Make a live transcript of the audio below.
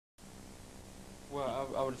Well,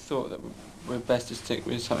 I would have thought that we're best to stick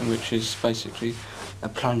with something which is basically a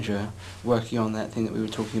plunger working on that thing that we were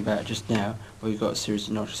talking about just now, where you've got a series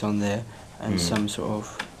of notches on there and some sort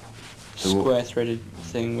of square threaded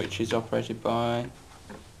thing which is operated by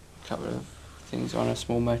a couple of things on a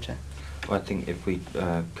small motor. Well, I think if we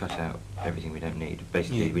cut out everything we don't need,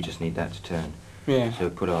 basically we just need that to turn. Yeah. So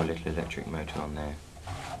put our little electric motor on there.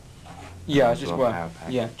 Yeah, just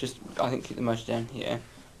I think keep the motor down here,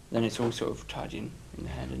 then it's all sort of tied in the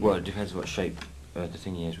hand. Well, it depends what shape the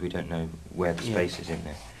thingy is. We don't know where the space is in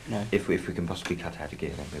there. No. If we can possibly cut out a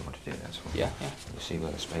gear, then we want to do it. That's all. Yeah. We'll see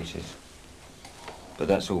where the space is. But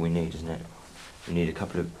that's all we need, isn't it? We need a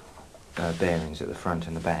couple of bearings at the front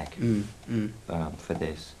and the back for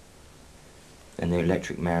this. And the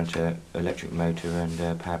electric motor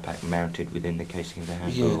and power pack mounted within the casing of the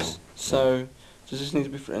handle. Yes. So does this need to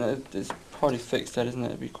be? It's probably fixed, that isn't it?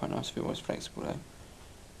 It'd be quite nice if it was flexible, though.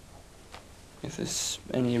 If there's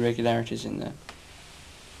any irregularities in the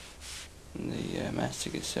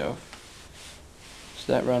mastic itself.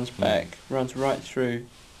 So that runs back, runs right through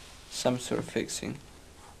some sort of fixing.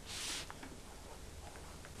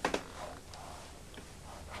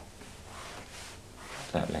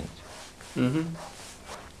 That length. Mm-hmm.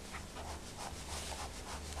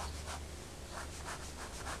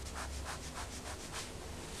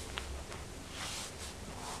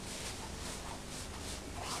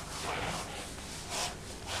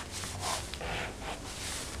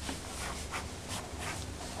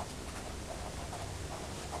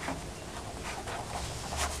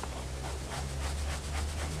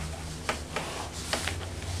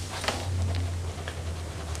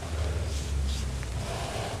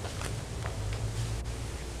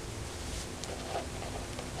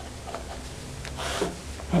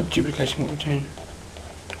 Duplicating what we're doing.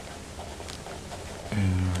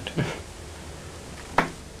 Right.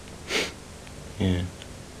 Yeah.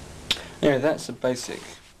 Yeah, that's a basic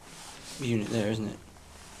unit there, isn't it?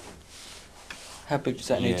 How big does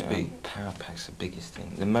that need to be? Power pack's the biggest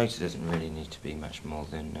thing. The motor doesn't really need to be much more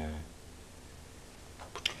than...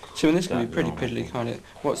 So this can be pretty piddly, can't it?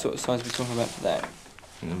 What sort of size are we talking about for that?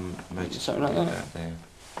 Something like that? There.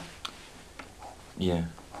 Yeah.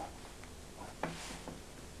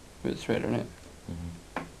 With a thread on it.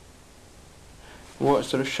 Mm-hmm. What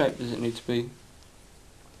sort of shape does it need to be?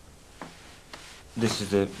 This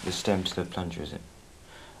is the stem to the plunger, is it?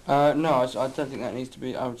 No, I don't think that needs to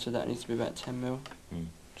be. I would say that needs to be about 10 mil.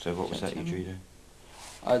 So what was that you drew there?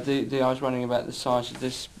 I was wondering about the size of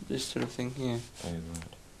this sort of thing here. Oh,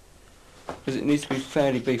 right. Because it needs to be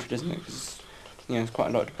fairly beefy, doesn't it? Because it's quite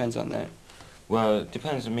a lot depends on that. Well, it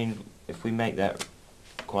depends. I mean, if we make that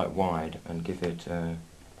quite wide and give it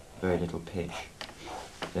very little pitch,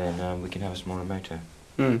 then we can have a smaller motor.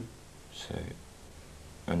 So,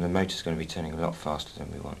 and the motor's going to be turning a lot faster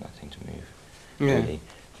than we want that thing to move. Yeah. Really,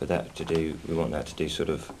 for that to do, we want that to do sort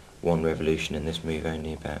of 1 revolution, and this move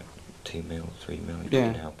only about 2 mil, 3 mil, if you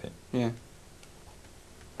can help it. Yeah.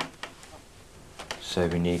 So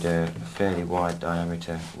we need a fairly wide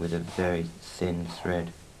diameter with a very thin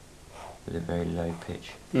thread with a very low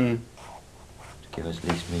pitch to give us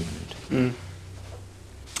least movement.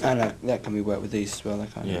 And that can be worked with these as well,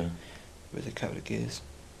 that kind Yeah. of, with a couple of gears.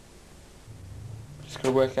 Just got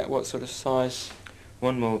to work out what sort of size.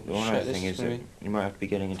 One other this thing is that you might have to be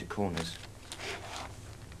getting into corners.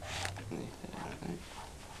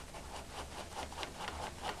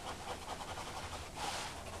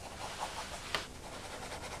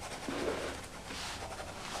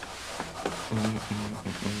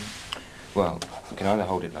 Well, you can either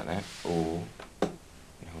hold it like that, or you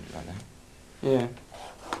can hold it like that. Yeah.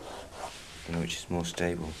 Which is more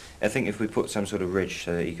stable. I think if we put some sort of ridge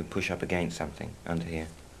so that you can push up against something under here.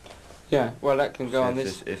 Yeah, well that can go So on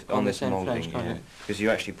this on this end moulding, flange, can't it? because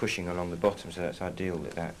you're actually pushing along the bottom, so that's ideal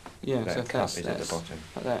that so that cup is at the bottom.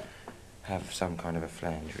 Like that. Have some kind of a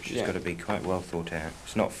flange, which has got to be quite well thought out.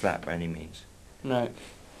 It's not flat by any means. No.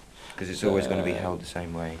 Because it's always going to be held the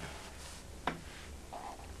same way.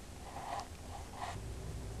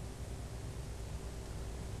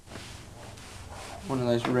 One of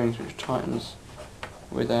those rings which tightens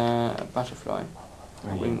with a butterfly.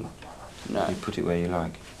 Wing. No. You put it where you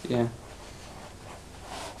like. Yeah.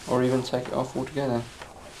 Or even take it off altogether.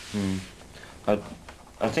 I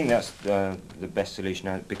think that's the best solution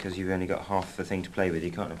now, because you've only got half the thing to play with.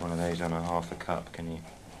 You can't have one of those on a half a cup, can you?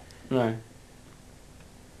 No.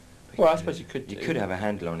 Well, I suppose you could do. You could have a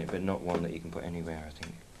handle on it, but not one that you can put anywhere, I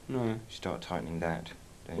think. No. You start tightening that.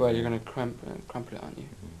 Well, you're going to crumple it, aren't you?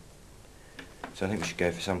 So I think we should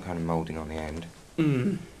go for some kind of moulding on the end.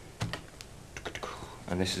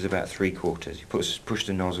 and this is about 3/4. You push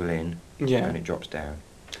the nozzle in, Yeah. and it drops down.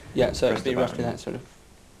 Yeah, so Press it'd be the roughly button. that sort of,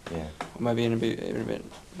 Yeah. or maybe in a bit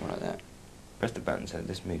more like that. Press the button so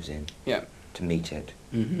this moves in Yeah. to meet it.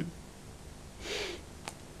 Mhm.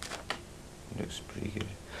 It looks pretty good.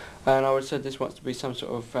 And I would say this wants to be some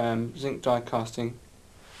sort of zinc die casting,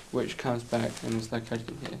 which comes back and is located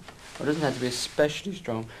in here. Well, it doesn't have to be especially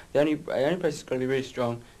strong. The only place it's got to be really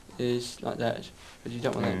strong is like that, because you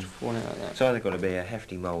don't want that to fall out like that. It's either got to be a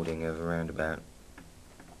hefty moulding of around about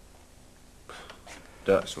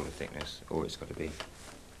that sort of thickness, or it's got to be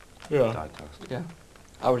die cast. Yeah.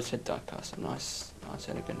 I would have said die cast, a nice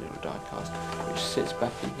elegant little die cast, which sits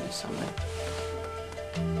back in here somewhere.